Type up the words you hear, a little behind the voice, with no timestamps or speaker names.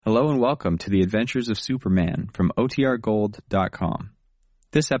Hello and welcome to the Adventures of Superman from OTRGold.com.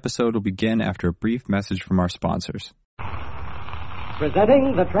 This episode will begin after a brief message from our sponsors.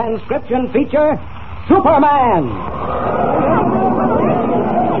 Presenting the transcription feature, Superman!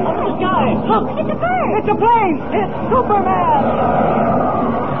 Guys, look! It's a bird! It's a plane! It's Superman!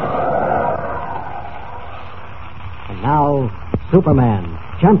 And now, Superman,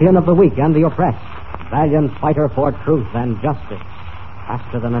 champion of the weak and the oppressed, valiant fighter for truth and justice,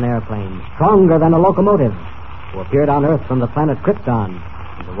 faster than an airplane, stronger than a locomotive, who appeared on Earth from the planet Krypton,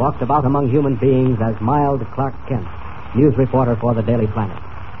 and who walked about among human beings as mild Clark Kent, news reporter for the Daily Planet.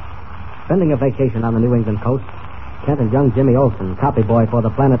 Spending a vacation on the New England coast, Kent and young Jimmy Olsen, copy boy for the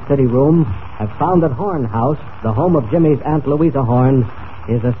Planet City room, have found that Horn House, the home of Jimmy's Aunt Louisa Horn,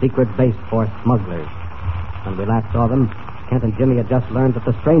 is a secret base for smugglers. When we last saw them, Kent and Jimmy had just learned that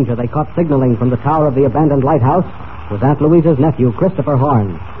the stranger they caught signaling from the tower of the abandoned lighthouse was Aunt Louisa's nephew, Christopher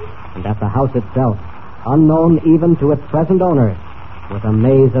Horn. And at the house itself, unknown even to its present owner, was a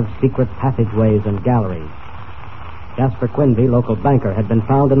maze of secret passageways and galleries. Jasper Quinby, local banker, had been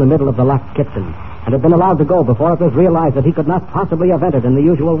found in the middle of the locked kitchen and had been allowed to go before it was realized that he could not possibly have entered in the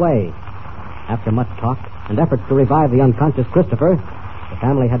usual way. After much talk and efforts to revive the unconscious Christopher, the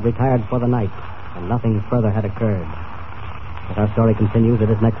family had retired for the night, and nothing further had occurred. But our story continues at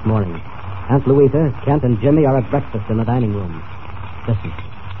his next morning. Aunt Louisa, Kent, and Jimmy are at breakfast in the dining room. Listen.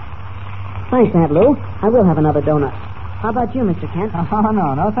 Thanks, Aunt Lou. I will have another donut. How about you, Mr. Kent? Oh,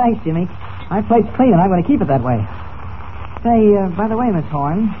 no, thanks, Jimmy. My plate's clean, and I'm going to keep it that way. Say, by the way, Miss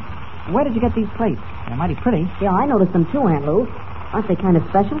Horn, where did you get these plates? They're mighty pretty. Yeah, I noticed them too, Aunt Lou. Aren't they kind of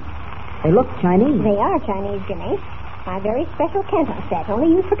special? They look Chinese. They are Chinese, Jimmy. My very special Canton set,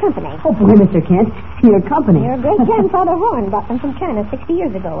 only used for company. Oh, boy, Mr. Kent, your company. Your great-grandfather Horn brought them from China 60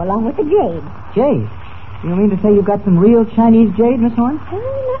 years ago, along with the jade. Jade? You mean to say you've got some real Chinese jade, Miss Horn?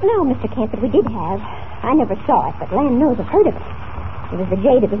 Not now, Mr. Kent, but we did have. I never saw it, but land knows I've heard of it. It was the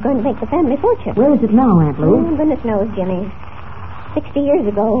jade that was going to make the family fortune. Where is it now, Aunt Lou? Oh, goodness knows, Jimmy. 60 years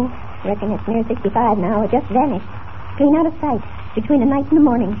ago, reckon it's near 65 now, it just vanished. Clean out of sight, between the night and the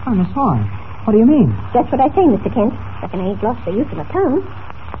morning. Oh, Miss Horn, what do you mean? That's what I say, Mr. Kent. Reckon I ain't lost the use of my tongue.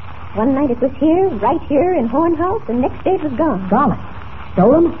 One night it was here, right here in Horn House, and next day it was gone. Golly.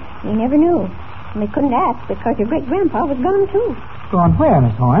 Stolen? We never knew. And we couldn't ask because your great-grandpa was gone, too. Gone where,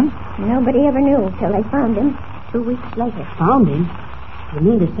 Miss Horn? Nobody ever knew till they found him 2 weeks later. Found him? You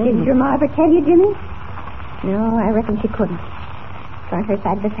mean to say... Did your ma ever tell you, Jimmy? No, I reckon she couldn't. On her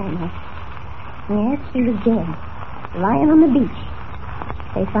side of the family. Yes, he was dead. Lying on the beach.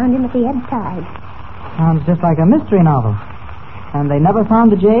 They found him at the ebb tide. Sounds just like a mystery novel. And they never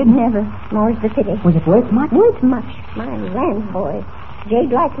found the jade? Never. More's the pity. Was it worth much? Worth much. My land, boy.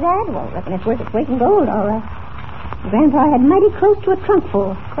 Jade like that? Well, I reckon it's worth its weight in gold, all right. Grandpa had mighty close to a trunk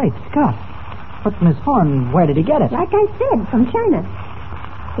full. Great Scott. But, Miss Horn, where did he get it? Like I said, from China.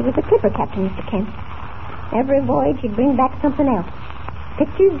 He was a clipper captain, Mr. Kent. Every voyage he'd bring back something else.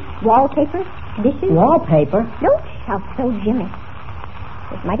 Pictures, wallpaper, dishes. Wallpaper? Don't shout so, Jimmy.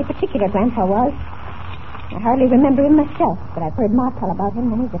 Was mighty particular, Grandpa was. I hardly remember him myself, but I've heard Ma tell about him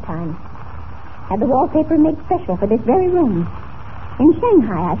many's a time. Had the wallpaper made special for this very room. In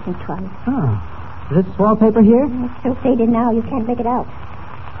Shanghai, I think 'twas. Oh. Is this wallpaper here? It's so faded now you can't make it out.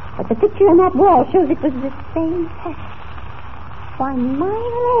 But the picture on that wall shows it was the same pattern. Why, my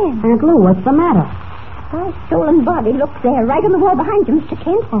land. Aunt Lou, what's the matter? My stolen body looks there, right on the wall behind you, Mr.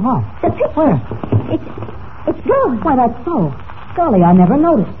 Kent. Oh, what? The picture. Where? It's gone. Why, that's so. Golly, I never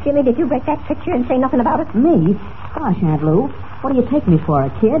noticed. Jimmy, did you break that picture and say nothing about it? Me? Gosh, Aunt Lou, what do you take me for, a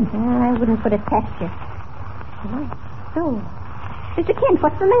kid? I wouldn't put it past you. My soul. Mr. Kent,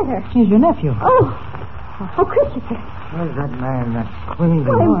 what's the matter? He's your nephew. Oh, Christopher. Where's that man, that Quinby?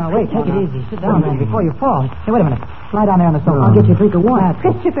 Oh, wait, take it easy. Sit down there before you fall. Hey, wait a minute. Lie down there on the sofa. I'll get you a drink of water.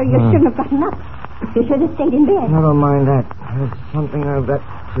 Christopher, you shouldn't have gotten up. You should have stayed in bed. Never mind that. There's something I've got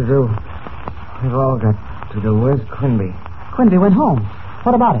to do. We've all got to do. Where's Quinby? Quinby went home.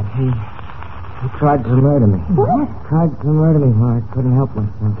 What about him? He tried to murder me. What? Tried to murder me while I couldn't help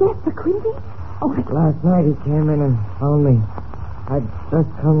myself. Jasper Quinby? Oh, Last night he came in and found me. I'd just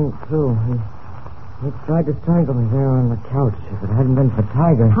come to. He tried to strangle me there on the couch if it hadn't been for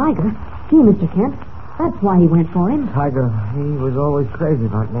Tiger. Tiger? Gee, Mr. Kent, that's why he went for him. Tiger, he was always crazy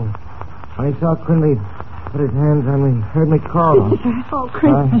about me. When he saw Quinby put his hands on me, heard me call. Oh,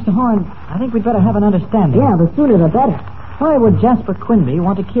 Chris. Mr. Horn, I think we'd better have an understanding. Yeah, the sooner the better. Why would Jasper Quinby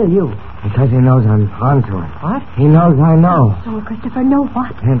want to kill you? Because he knows I'm onto it. What? He knows I know. Oh, Christopher, no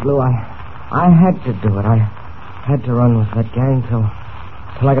what? Aunt Lou, I had to do it. I had to run with that gang till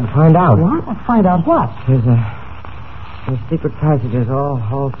I could find out. What? Find out what? There's There's secret passages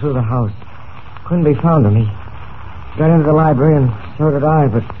all through the house. Quinby found them. He got into the library, and so did I,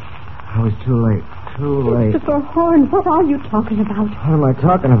 but I was too late. Too late. Christopher Horn, what are you talking about? What am I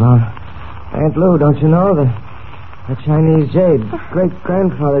talking about? Aunt Lou, don't you know? The Chinese jade,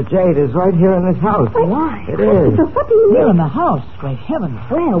 great-grandfather jade, is right here in this house. Why? It is. Christopher, what do you Here mean? in the house. Great heavens.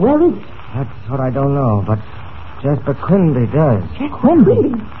 Where is it? That's what I don't know, but Jasper Quinby does.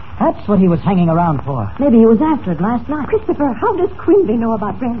 Quinby. That's what he was hanging around for. Maybe he was after it last night. Christopher, how does Quinby know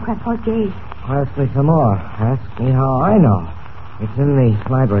about Grandgrandpa Jade? Ask me some more. Ask me how I know. It's in the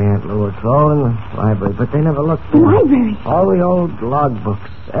library, Aunt Lou. It's all in the library, but they never looked The for it. library? All the old logbooks,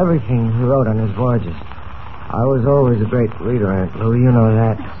 everything he wrote on his voyages. I was always a great reader, Aunt Lou. You know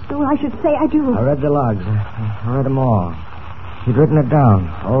that. So I should say I do. I read the logs. I read them all. He'd written it down.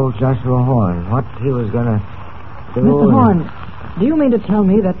 Old Joshua Horn. What he was going to do. Mr. Horn, do you mean to tell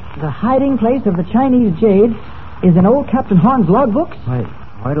me that the hiding place of the Chinese jade is in old Captain Horn's logbooks?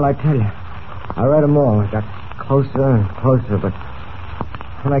 Why did I tell you? I read them all. I got closer and closer, but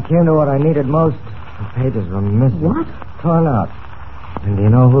when I came to what I needed most, the pages were missing. What? Torn out. And do you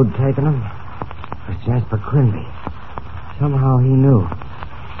know who'd taken them? It was Jasper Quinby. Somehow he knew.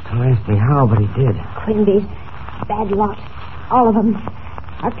 Don't ask me how, but he did. Quinby's. Bad lot. All of them.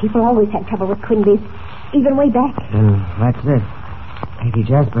 Our people always had trouble with Quinby's, even way back. And that's it. Maybe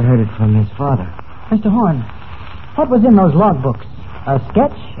Jasper heard it from his father. Mr. Horn, what was in those logbooks? A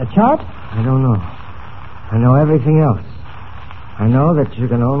sketch? A chart? I don't know. I know everything else. I know that you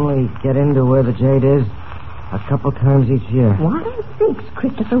can only get into where the jade is a couple times each year. What? Thanks,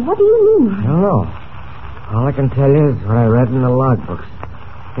 Christopher. What do you mean? I don't know. All I can tell you is what I read in the logbooks.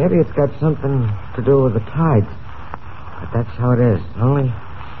 Maybe it's got something to do with the tides. But that's how it is. Only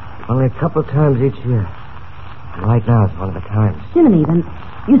a couple times each year. And right now is one of the times. Jiminy, then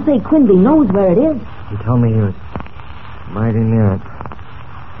you say Quinby knows where it is? He told me he was mighty near it.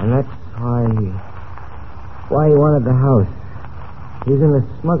 And that's why he wanted the house. He's in the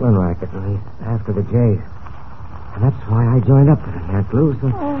smuggling racket, and he's after the jade. And that's why I joined up with him, Aunt Lou,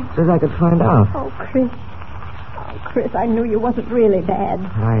 so as I could find out. Oh, Chris. Oh, Chris, I knew you wasn't really bad.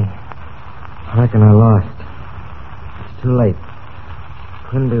 I reckon I lost. It's too late.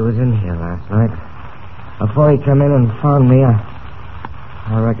 Quinby was in here last night. Before he come in and found me,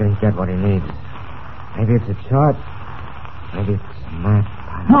 I reckon he's got what he needs. Maybe it's a chart. Maybe it's a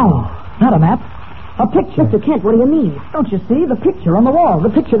map. No, not a map. A picture. Mr. Kent, what do you mean? Don't you see? The picture on the wall. The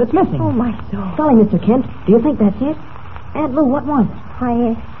picture that's missing. Oh, my soul. Golly, Mr. Kent, do you think that's it? Aunt Lou, what was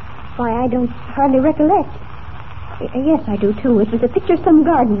it? Why, I don't hardly recollect. Yes, I do, too. It was a picture of some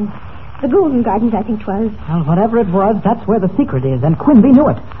garden. The Golden Gardens, I think 'twas. Well, whatever it was, that's where the secret is, and Quinby knew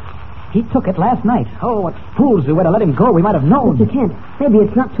it. He took it last night. Oh, what fools we were to let him go. We might have known. Mr. Kent, maybe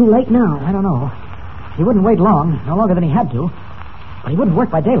it's not too late now. I don't know. He wouldn't wait long, no longer than he had to. But he wouldn't work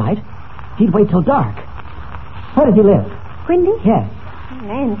by daylight. He'd wait till dark. Where does he live? Quinby? Yes.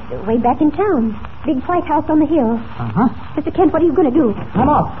 And way back in town. Big white house on the hill. Uh-huh. Mr. Kent, what are you going to do? I'm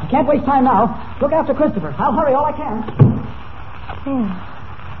off. I can't waste time now. Look after Christopher. I'll hurry all I can.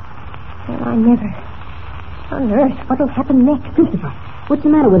 Well, I never. On earth, what'll happen next? Christopher, what's the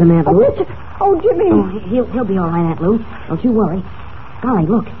matter with him, Aunt Lou? Oh, Jimmy. Oh, he'll be all right, Aunt Lou. Don't you worry. Golly,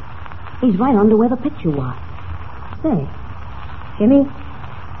 look. He's right under where the picture was. Say, Jimmy,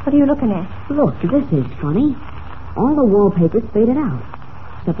 what are you looking at? look, this is funny. All the wallpaper's faded out,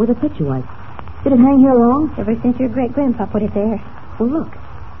 except where the picture was. Did it hang here long? Ever since your great-grandpa put it there. Well, look.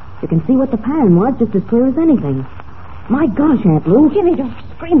 You can see what the pattern was just as clear as anything. My gosh, Aunt Lou. Jimmy, don't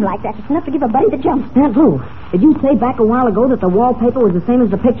scream like that. It's enough to give a buddy the jumps. Aunt Lou, did you say back a while ago that the wallpaper was the same as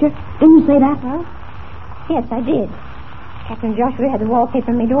the picture? Didn't you say that? Huh? Yes, I did. Captain Joshua had the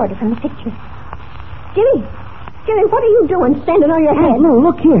wallpaper made order from the picture. Jimmy, what are you doing standing on your head? Aunt Lou,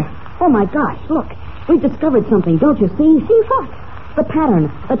 look here. Oh, my gosh, look. We've discovered something, don't you see? See what? The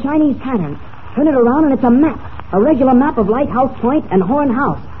pattern, the Chinese pattern. Turn it around and it's a map. A regular map of Lighthouse Point and Horn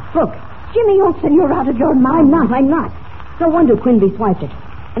House. Look. Jimmy Olsen, you're out of your mind. I'm not. No wonder Quinby swiped it.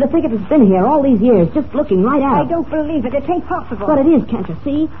 And to think it has been here all these years, just looking right at I it. don't believe it. It ain't possible. But it is, can't you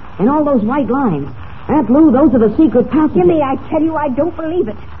see? And all those white lines. Aunt Lou, those are the secret passages. Jimmy, I tell you, I don't believe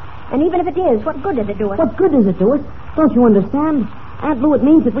it. And even if it is, what good does it do us? What good does it do us? Don't you understand? Aunt Lou, it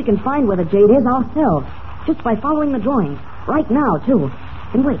means that we can find where the jade is ourselves. Just by following the drawings. Right now, too.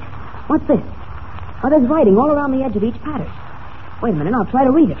 And wait. What's this? Oh, there's writing all around the edge of each pattern. Wait a minute, I'll try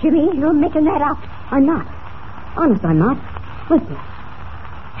to read it. Jimmy, you're making that up. I'm not. Honest, I'm not. Listen.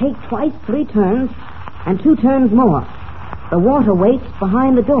 Take twice 3 turns, and 2 turns more. The water waits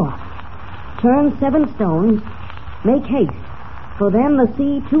behind the door. Turn 7 stones. Make haste. For then the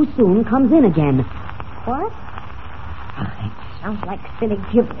sea too soon comes in again. What? Sounds like silly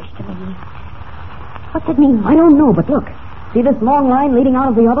gibberish to me. What's it mean? I don't know, but look. See this long line leading out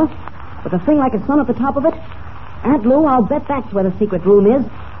of the other? With a thing like a sun at the top of it? Aunt Lou, I'll bet that's where the secret room is.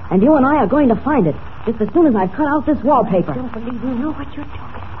 And you and I are going to find it, just as soon as I've cut out this wallpaper. I don't believe you know what you're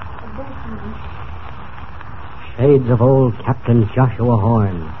talking about. Shades of old Captain Joshua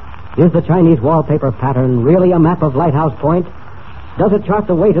Horn. Is the Chinese wallpaper pattern really a map of Lighthouse Point? Does it chart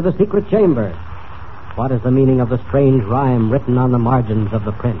the way to the secret chamber? What is the meaning of the strange rhyme written on the margins of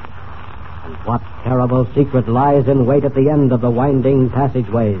the print? And what terrible secret lies in wait at the end of the winding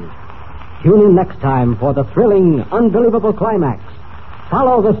passageways? Tune in next time for the thrilling, unbelievable climax.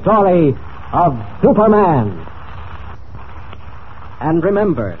 Follow the story of Superman. And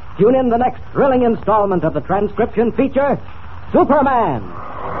remember, tune in the next thrilling installment of the transcription feature, Superman.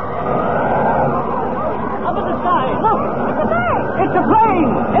 Up in the sky! Look! It's a bird! It's a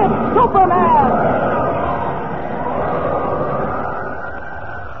plane! It's Superman!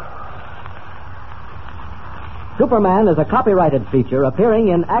 Superman is a copyrighted feature appearing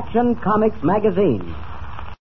in Action Comics magazine.